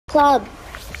Club.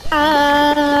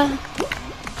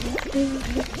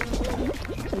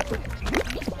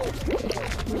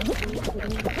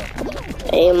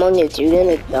 Hey, Among Us, you're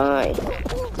gonna die.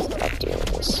 Stop doing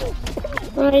this.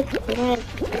 Right.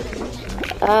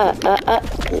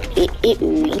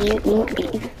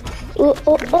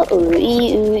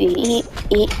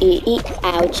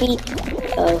 Ouchie.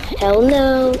 Oh, hell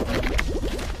no.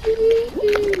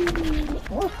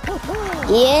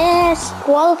 Yes,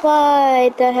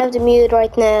 qualified. I have to mute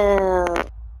right now.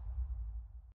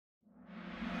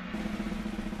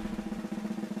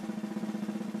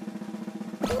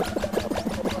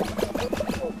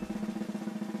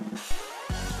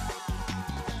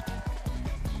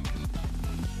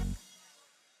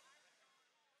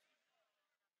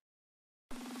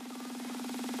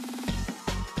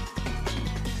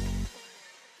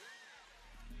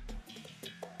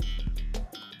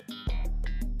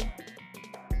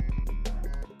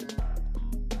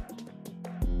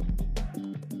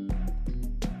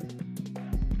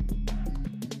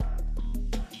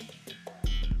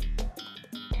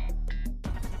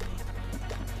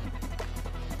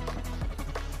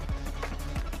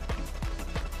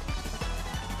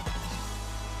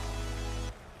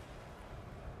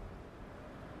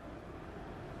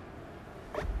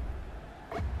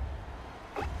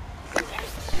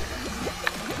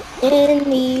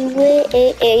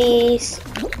 Anyways.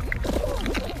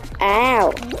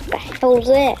 Ow. The hell's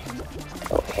that?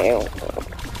 Oh, hell no.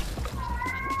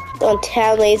 Don't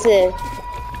tell me it's a...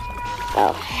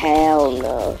 Oh, hell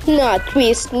no. Not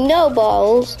 3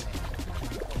 snowballs.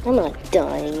 I'm not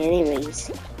dying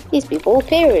anyways. These people will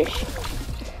perish.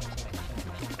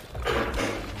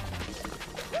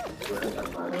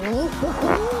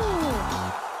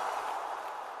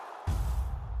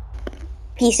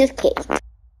 Piece of cake.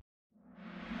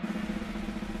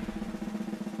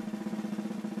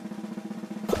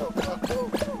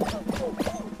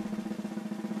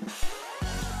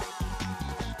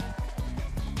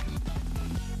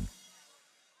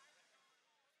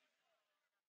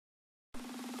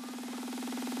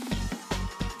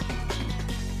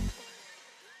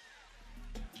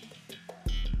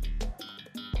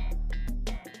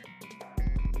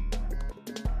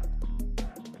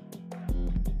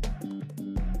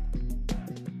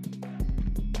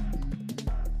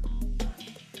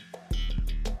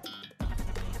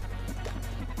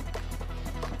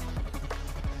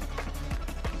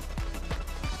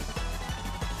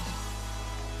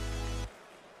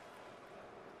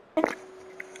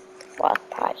 Block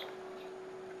pie.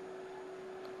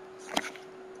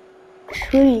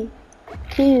 3,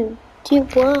 2, 2,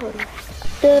 1.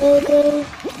 Do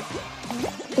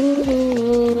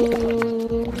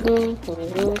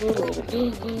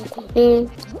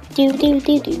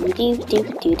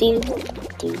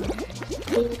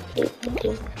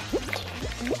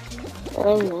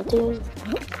I'm not doing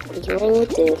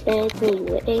it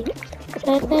anyway.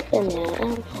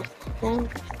 Now,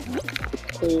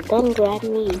 please don't grab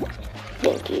me.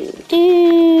 Thank you.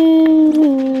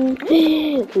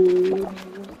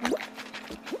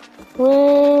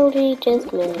 Well, we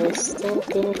just missed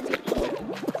something.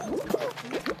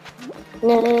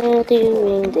 Now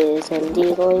doing this and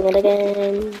doing it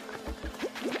again.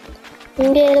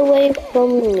 Get away from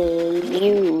me,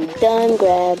 you dumb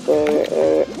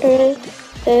grabbers.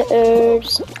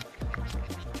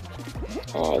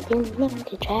 I didn't want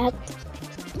to trap.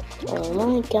 Oh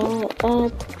my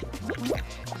god.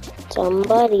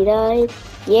 Somebody died.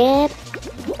 Yep.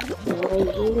 No,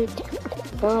 you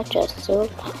did not just so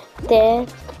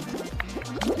dead.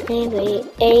 Anyway,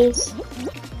 Ace.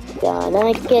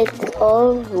 Gonna get this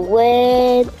over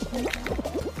with.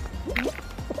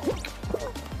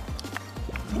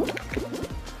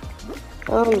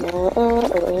 Oh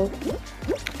no.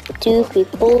 2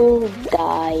 people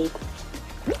died.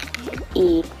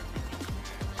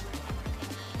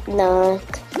 Not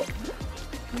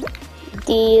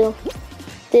deal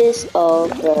this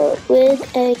over with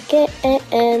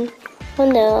again. Oh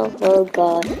no, oh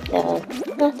god, no,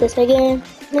 not this again.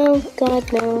 No,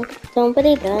 god, no,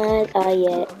 somebody died. Ah,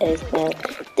 yes, no,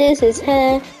 this is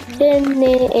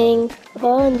happening.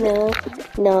 Oh no,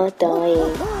 not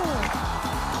dying.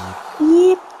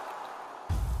 Yep.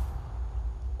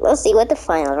 We'll see what the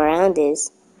final round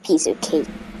is. Piece of cake.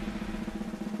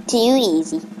 Too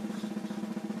easy.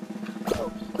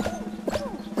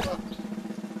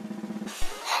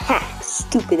 Ha!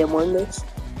 Stupid Among Us.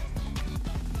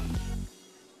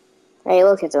 Hey,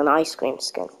 look, it's an ice cream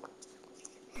skin.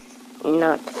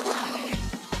 Not.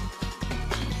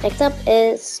 Next up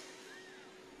is...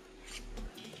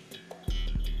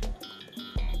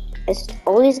 It's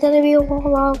always gonna be a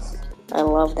Olaf. I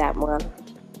love that one.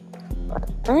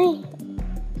 I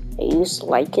used to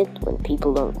like it when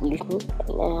people don't leave me,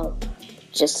 and now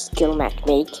just skill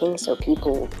matchmaking, so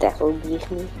people will definitely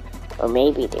leave me, or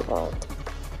maybe they won't.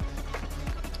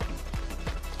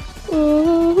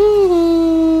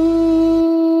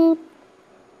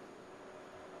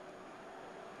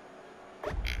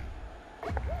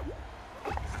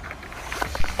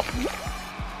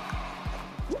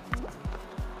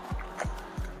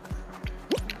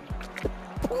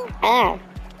 Ah!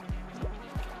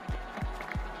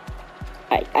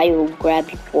 I will grab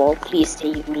you, wall. Please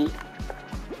save me.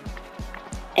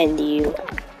 And you,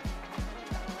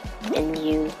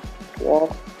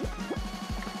 wall.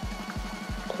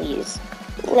 Please,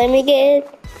 let me get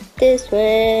this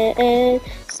one.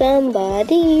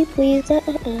 Somebody, please.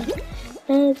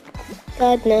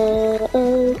 God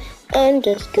no. I'm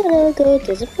just gonna go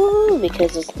to the floor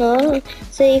because it's not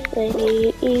safe right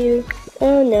here.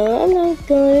 Oh no, I'm not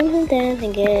going down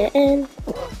again.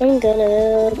 I'm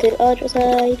gonna to the other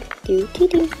side. Do do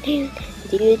do do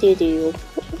do do do.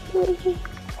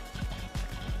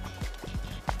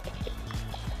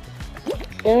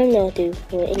 I'm not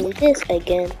doing this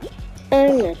again.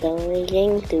 I'm not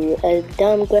going to a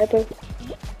dumb grabber.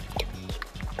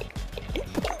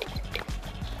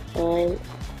 I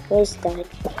was dying.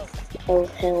 Oh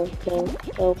hell no.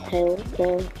 Oh hell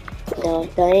no.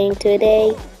 Not dying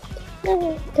today.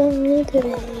 Not dying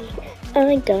today.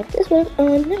 I got this one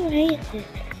on the right.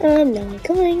 I'm not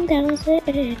going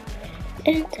downstairs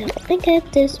until I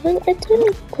get this one at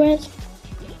the grass.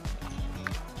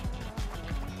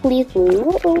 Please,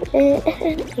 phone,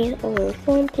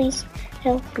 please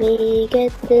help me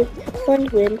get this one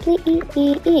win, please.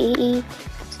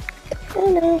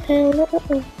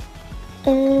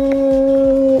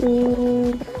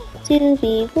 Hello. To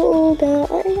be vulgar,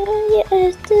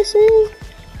 yes, this is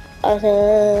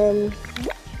awesome.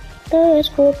 There's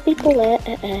 4 people at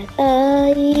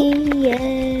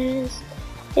yes,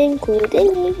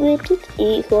 including me, which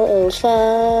equals 5.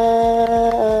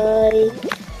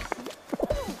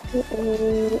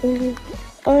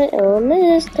 I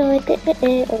almost died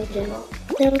there.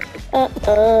 No,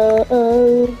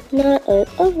 not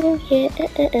over yet.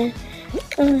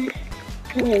 I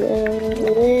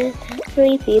will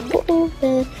 3 people,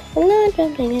 but I'm not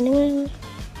jumping anywhere.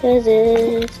 Cause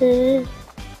this is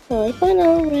my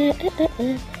final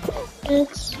round.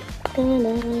 It's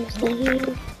gonna stay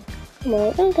here.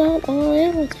 More than God, all I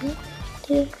want to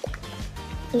do.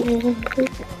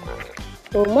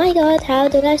 Oh my god, how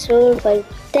did I survive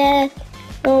that?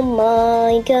 Oh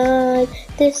my god,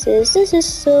 this is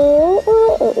so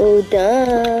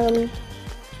dumb.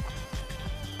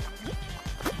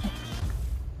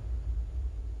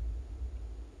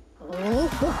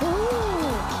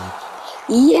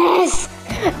 Yes!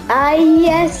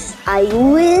 I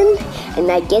win!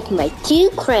 And I get my 2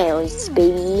 crowns,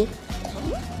 baby.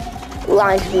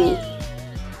 Laundry.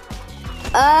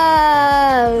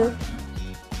 Oh!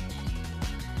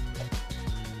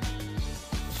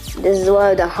 This is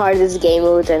one of the hardest game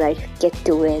modes and I get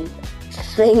to win.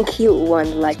 Thank you,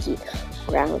 one lucky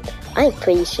round. I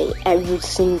appreciate every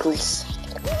single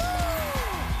second.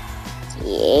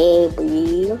 Yeah,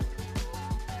 baby.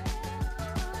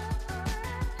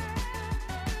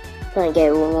 I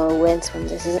get 1 more wins from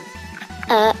this.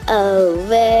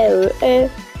 Very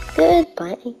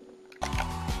goodbye.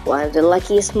 One of the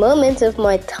luckiest moments of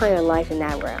my entire life in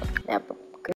that round. Now,